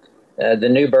 The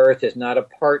new birth is not a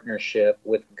partnership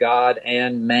with God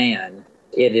and man.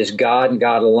 It is God and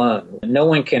God alone. No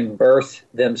one can birth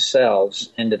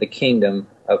themselves into the kingdom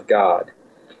of God.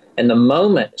 And the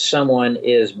moment someone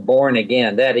is born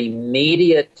again, that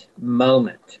immediate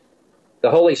moment,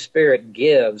 the Holy Spirit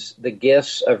gives the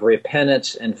gifts of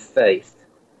repentance and faith.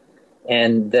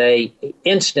 And they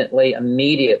instantly,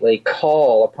 immediately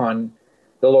call upon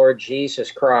the Lord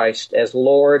Jesus Christ as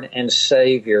Lord and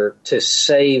Savior to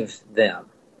save them.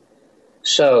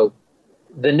 So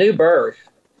the new birth,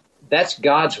 that's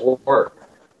God's work.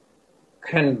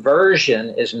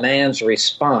 Conversion is man's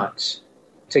response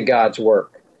to God's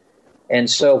work. And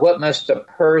so what must a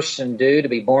person do to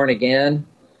be born again?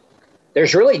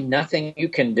 There's really nothing you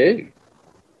can do.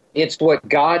 It's what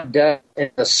God does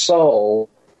in the soul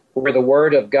where the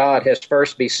Word of God has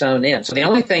first been sown in. So the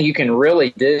only thing you can really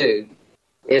do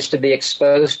is to be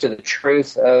exposed to the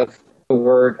truth of the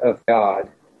Word of God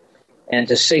and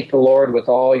to seek the Lord with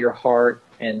all your heart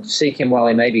and seek Him while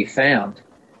He may be found.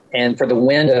 And for the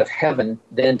wind of heaven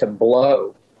then to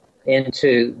blow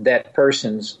into that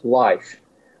person's life.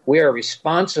 We are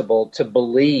responsible to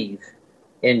believe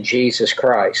in Jesus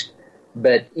Christ.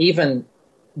 But even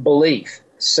belief,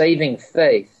 saving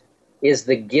faith, is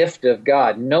the gift of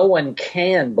God. No one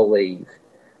can believe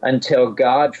until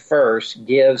God first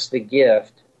gives the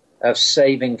gift of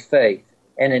saving faith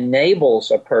and enables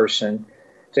a person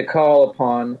to call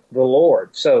upon the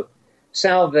Lord. So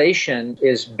salvation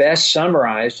is best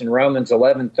summarized in Romans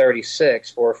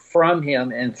 11:36, for from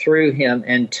Him and through Him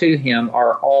and to Him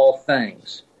are all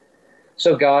things.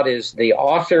 So God is the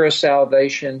author of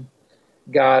salvation.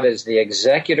 God is the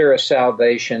executor of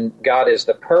salvation. God is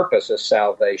the purpose of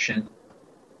salvation.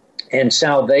 And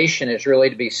salvation is really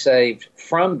to be saved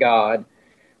from God,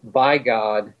 by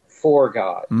God, for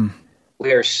God.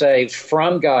 We are saved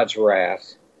from God's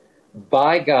wrath,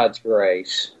 by God's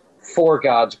grace, for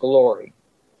God's glory.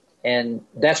 And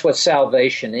that's what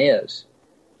salvation is.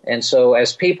 And so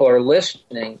as people are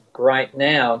listening right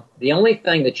now, the only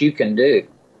thing that you can do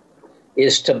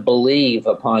is to believe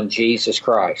upon Jesus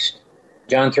Christ.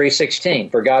 John 3:16,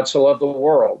 for God so loved the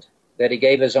world that He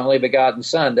gave His only begotten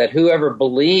Son, that whoever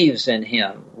believes in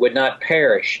Him would not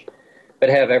perish, but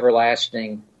have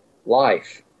everlasting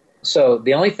life. So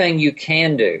the only thing you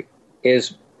can do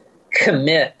is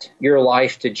commit your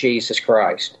life to Jesus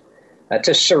Christ,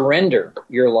 to surrender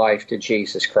your life to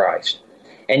Jesus Christ.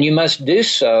 And you must do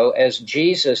so as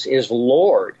Jesus is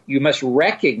Lord. You must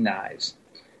recognize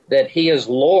that He is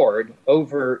Lord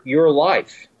over your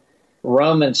life.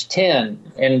 Romans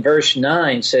 10 and verse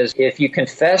 9 says, if you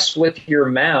confess with your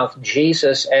mouth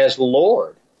Jesus as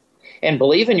Lord and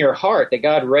believe in your heart that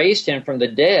God raised Him from the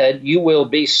dead, you will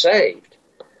be saved.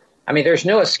 I mean, there's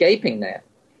no escaping that.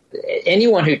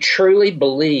 Anyone who truly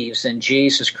believes in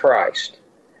Jesus Christ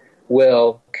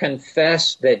will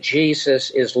confess that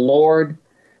Jesus is Lord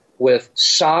with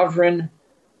sovereign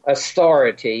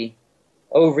authority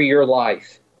over your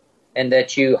life, and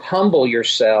that you humble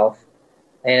yourself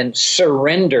and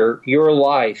surrender your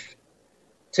life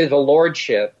to the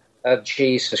lordship of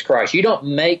Jesus Christ. You don't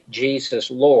make Jesus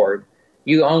Lord.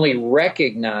 You only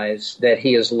recognize that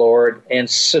He is Lord and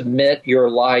submit your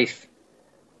life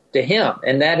to Him.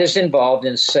 And that is involved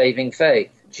in saving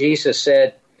faith. Jesus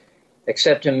said,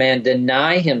 except a man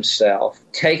deny himself,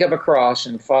 take up a cross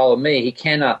and follow me, he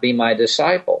cannot be my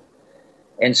disciple.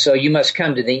 And so you must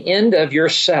come to the end of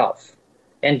yourself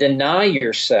and deny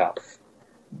yourself.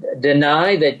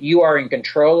 Deny that you are in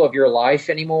control of your life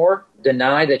anymore.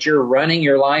 Deny that you're running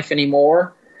your life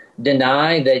anymore.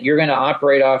 Deny that you're going to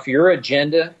operate off your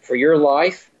agenda for your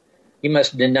life. You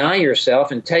must deny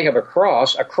yourself and take up a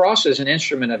cross. A cross is an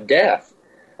instrument of death.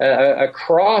 A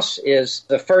cross is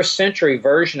the first century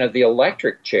version of the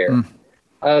electric chair,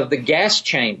 of the gas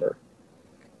chamber.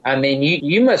 I mean,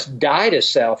 you must die to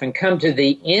self and come to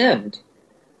the end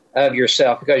of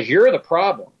yourself because you're the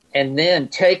problem. And then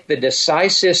take the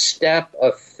decisive step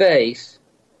of faith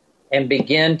and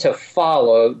begin to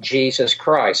follow Jesus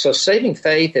Christ. So saving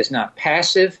faith is not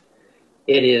passive.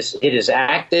 It is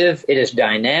active. It is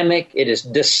dynamic. It is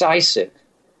decisive.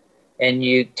 And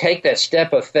you take that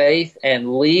step of faith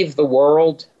and leave the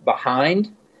world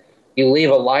behind. You leave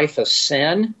a life of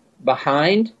sin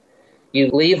behind. You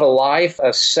leave a life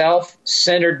of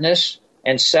self-centeredness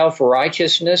and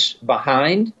self-righteousness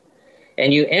behind.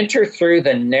 And you enter through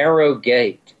the narrow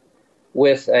gate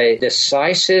with a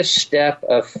decisive step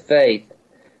of faith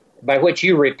by which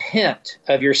you repent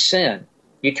of your sin.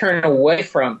 You turn away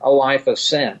from a life of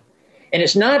sin. And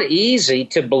it's not easy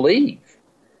to believe.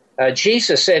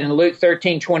 Jesus said in Luke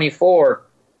 13:24,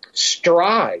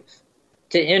 strive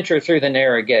to enter through the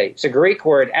narrow gate. It's a Greek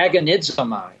word,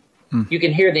 agonizomai. You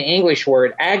can hear the English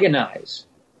word agonize.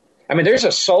 I mean, there's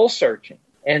a soul searching,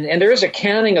 and there is a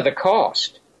counting of the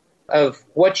cost of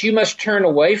what you must turn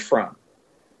away from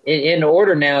in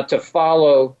order now to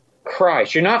follow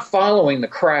Christ. You're not following the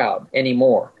crowd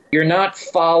anymore. You're not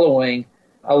following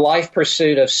a life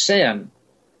pursuit of sin.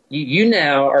 You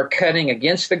now are cutting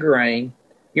against the grain.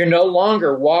 You're no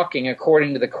longer walking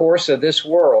according to the course of this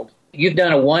world. You've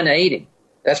done a 180.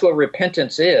 That's what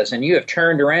repentance is. And you have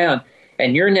turned around,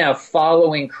 and you're now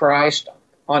following Christ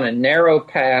on a narrow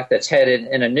path that's headed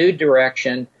in a new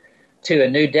direction to a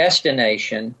new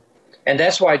destination. And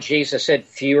that's why Jesus said,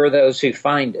 few are those who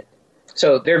find it.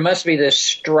 So there must be this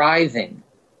striving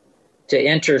to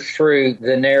enter through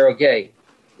the narrow gate.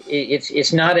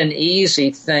 It's not an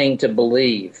easy thing to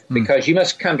believe because you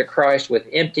must come to Christ with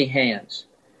empty hands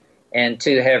and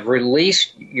to have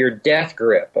released your death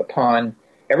grip upon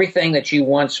everything that you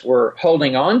once were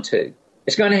holding on to.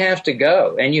 It's going to have to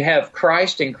go, and you have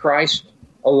Christ and Christ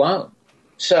alone.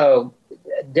 So,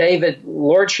 David,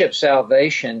 Lordship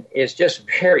salvation is just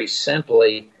very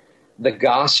simply the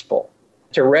gospel,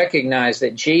 to recognize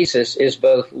that Jesus is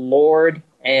both Lord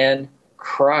and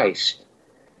Christ.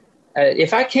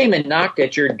 If I came and knocked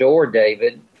at your door,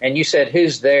 David, and you said,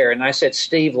 who's there? And I said,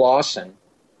 Steve Lawson.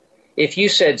 If you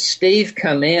said, Steve,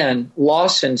 come in,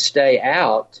 Lawson, stay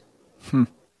out,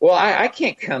 well, I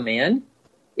can't come in.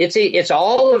 It's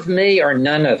all of me or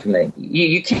none of me.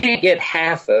 You can't get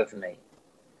half of me.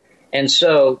 And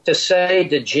so to say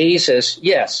to Jesus,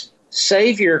 yes,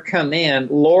 Savior, come in,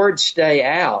 Lord, stay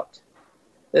out,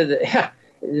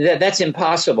 that's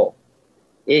impossible.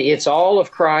 It's all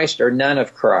of Christ or none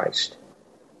of Christ.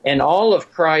 And all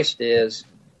of Christ is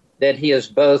that he is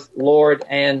both Lord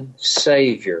and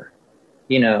Savior.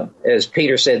 You know, as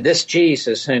Peter said, this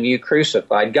Jesus whom you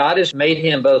crucified, God has made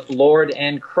him both Lord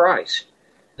and Christ.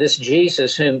 This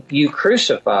Jesus whom you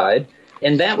crucified,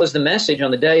 and that was the message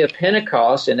on the day of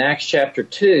Pentecost in Acts chapter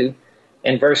 2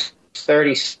 and verse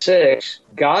 36.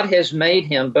 God has made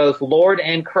him both Lord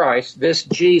and Christ, this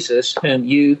Jesus whom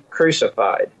you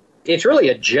crucified. It's really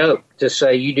a joke to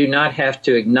say you do not have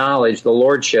to acknowledge the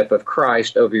lordship of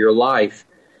Christ over your life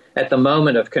at the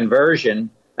moment of conversion.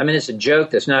 I mean, it's a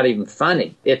joke that's not even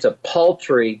funny. It's a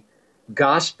paltry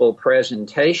gospel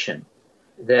presentation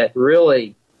that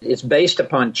really it's based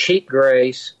upon cheap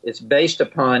grace. It's based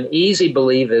upon easy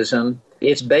believism.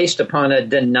 It's based upon a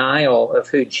denial of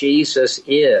who Jesus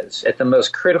is at the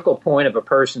most critical point of a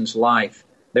person's life,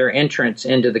 their entrance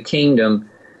into the kingdom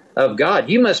of God.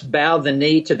 You must bow the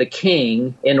knee to the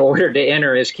king in order to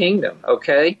enter his kingdom,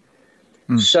 okay?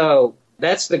 So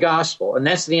that's the gospel, and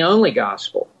that's the only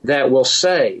gospel that will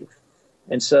save.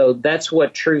 And so that's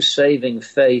what true saving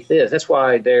faith is. That's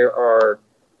why there are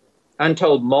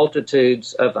untold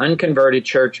multitudes of unconverted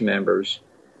church members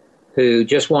who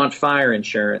just want fire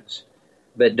insurance,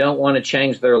 but don't want to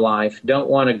change their life, don't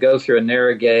want to go through a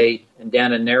narrow gate and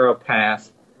down a narrow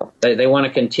path. They want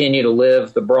to continue to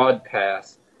live the broad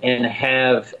path and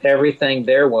have everything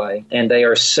their way, and they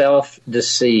are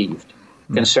self-deceived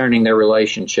concerning their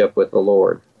relationship with the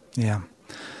Lord. Yeah.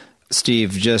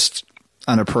 Steve, just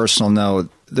on a personal note,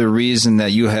 the reason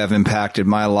that you have impacted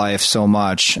my life so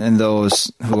much and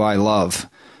those who I love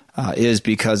is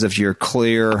because of your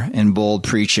clear and bold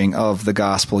preaching of the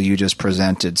gospel you just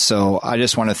presented. So I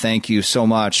just want to thank you so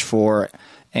much for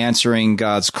answering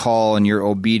God's call and your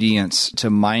obedience to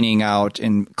mining out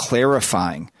and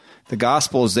clarifying. The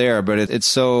gospel is there, but it's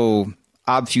so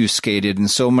obfuscated in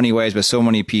so many ways by so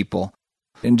many people.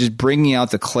 And just bringing out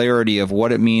the clarity of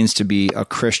what it means to be a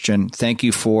Christian. Thank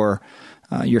you for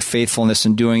your faithfulness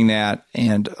in doing that,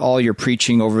 and all your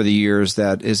preaching over the years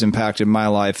that has impacted my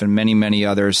life and many, many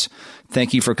others.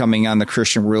 Thank you for coming on the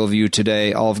Christian Worldview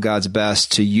today. All of God's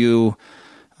best to you,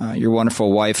 your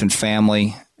wonderful wife and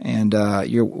family, and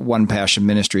your One Passion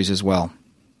Ministries as well.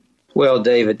 Well,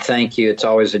 David, thank you. It's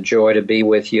always a joy to be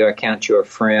with you. I count you a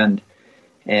friend,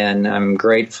 and I'm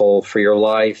grateful for your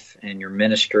life and your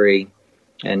ministry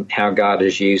and how God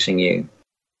is using you.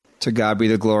 To God be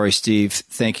the glory, Steve.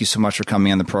 Thank you so much for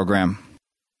coming on the program.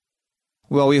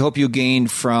 Well, we hope you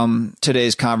gained from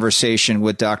today's conversation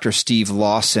with Dr. Steve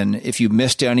Lawson. If you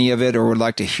missed any of it or would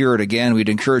like to hear it again, we'd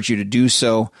encourage you to do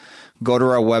so. Go to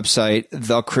our website,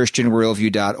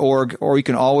 thechristianworldview.org, or you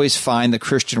can always find the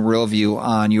Christian Worldview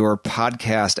on your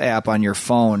podcast app on your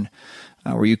phone,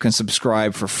 where you can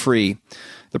subscribe for free.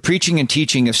 The preaching and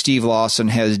teaching of Steve Lawson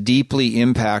has deeply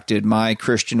impacted my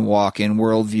Christian walk in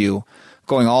worldview,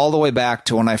 going all the way back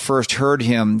to when I first heard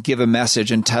him give a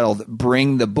message entitled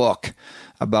Bring the Book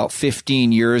about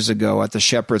 15 years ago at the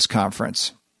Shepherd's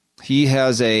Conference. He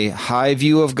has a high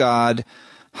view of God,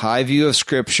 high view of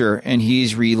Scripture, and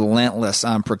he's relentless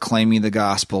on proclaiming the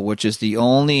gospel, which is the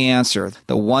only answer,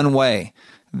 the one way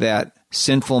that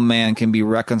sinful man can be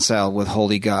reconciled with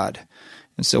holy God.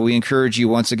 And so we encourage you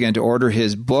once again to order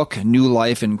his book, New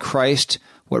Life in Christ,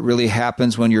 What Really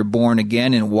Happens When You're Born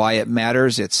Again and Why It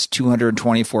Matters. It's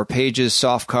 224 pages,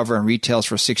 soft cover, and retails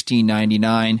for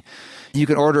 $16.99. You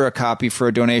can order a copy for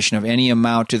a donation of any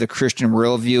amount to the Christian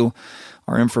Worldview.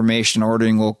 Our information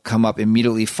ordering will come up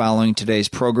immediately following today's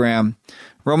program.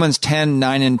 Romans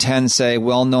 10:9 and 10 say,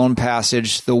 well-known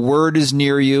passage, the word is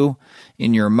near you,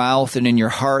 in your mouth and in your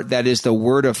heart. That is the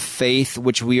word of faith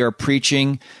which we are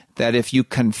preaching, that if you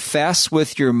confess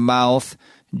with your mouth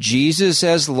Jesus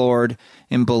as Lord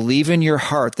and believe in your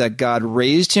heart that God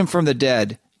raised him from the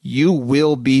dead, you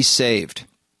will be saved.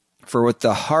 For with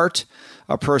the heart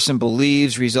a person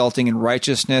believes, resulting in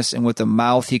righteousness, and with the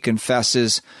mouth he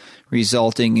confesses,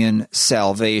 resulting in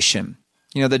salvation.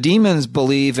 You know, the demons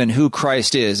believe in who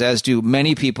Christ is, as do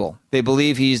many people. They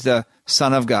believe he's the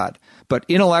Son of God. But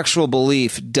intellectual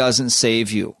belief doesn't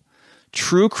save you.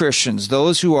 True Christians,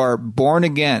 those who are born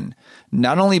again,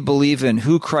 not only believe in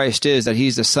who Christ is, that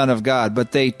he's the Son of God,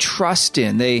 but they trust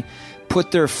in, they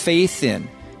put their faith in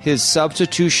his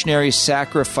substitutionary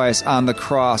sacrifice on the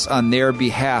cross on their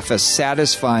behalf as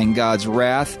satisfying God's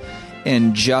wrath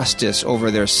and justice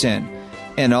over their sin.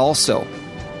 And also,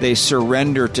 they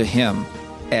surrender to him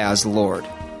as Lord.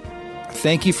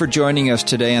 Thank you for joining us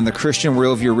today on the Christian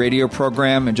Worldview radio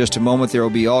program. In just a moment, there will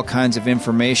be all kinds of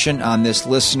information on this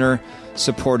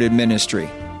listener-supported ministry.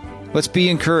 Let's be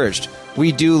encouraged.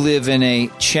 We do live in a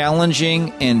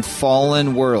challenging and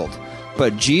fallen world,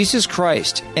 but Jesus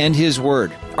Christ and his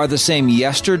word are the same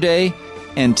yesterday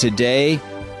and today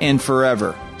and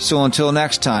forever. So until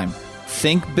next time,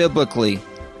 think biblically,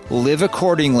 live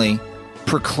accordingly,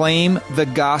 proclaim the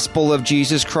gospel of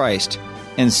Jesus Christ,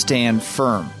 and stand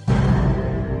firm.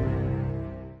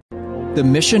 The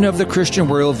mission of the Christian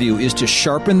Worldview is to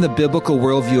sharpen the biblical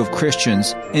worldview of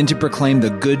Christians and to proclaim the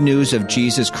good news of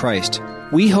Jesus Christ.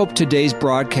 We hope today's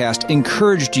broadcast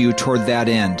encouraged you toward that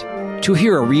end. To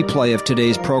hear a replay of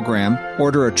today's program,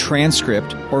 order a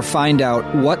transcript, or find out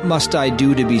what must I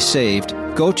do to be saved,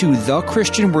 go to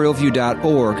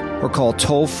thechristianworldview.org or call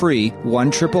toll-free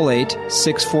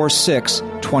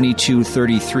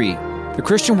 1-888-646-2233. The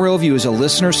Christian Worldview is a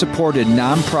listener-supported,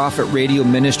 nonprofit radio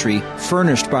ministry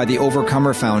furnished by the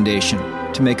Overcomer Foundation.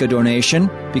 To make a donation,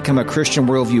 become a Christian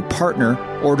Worldview partner,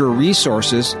 order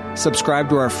resources, subscribe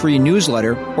to our free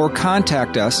newsletter, or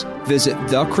contact us, visit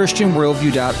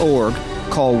thechristianworldview.org,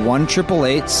 call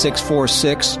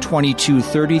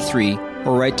 1-888-646-2233,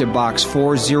 or write to Box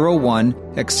 401,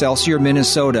 Excelsior,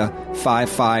 Minnesota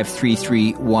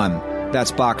 55331.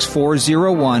 That's Box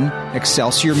 401,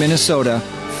 Excelsior, Minnesota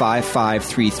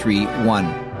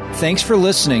 55331. Thanks for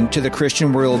listening to the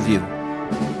Christian Worldview.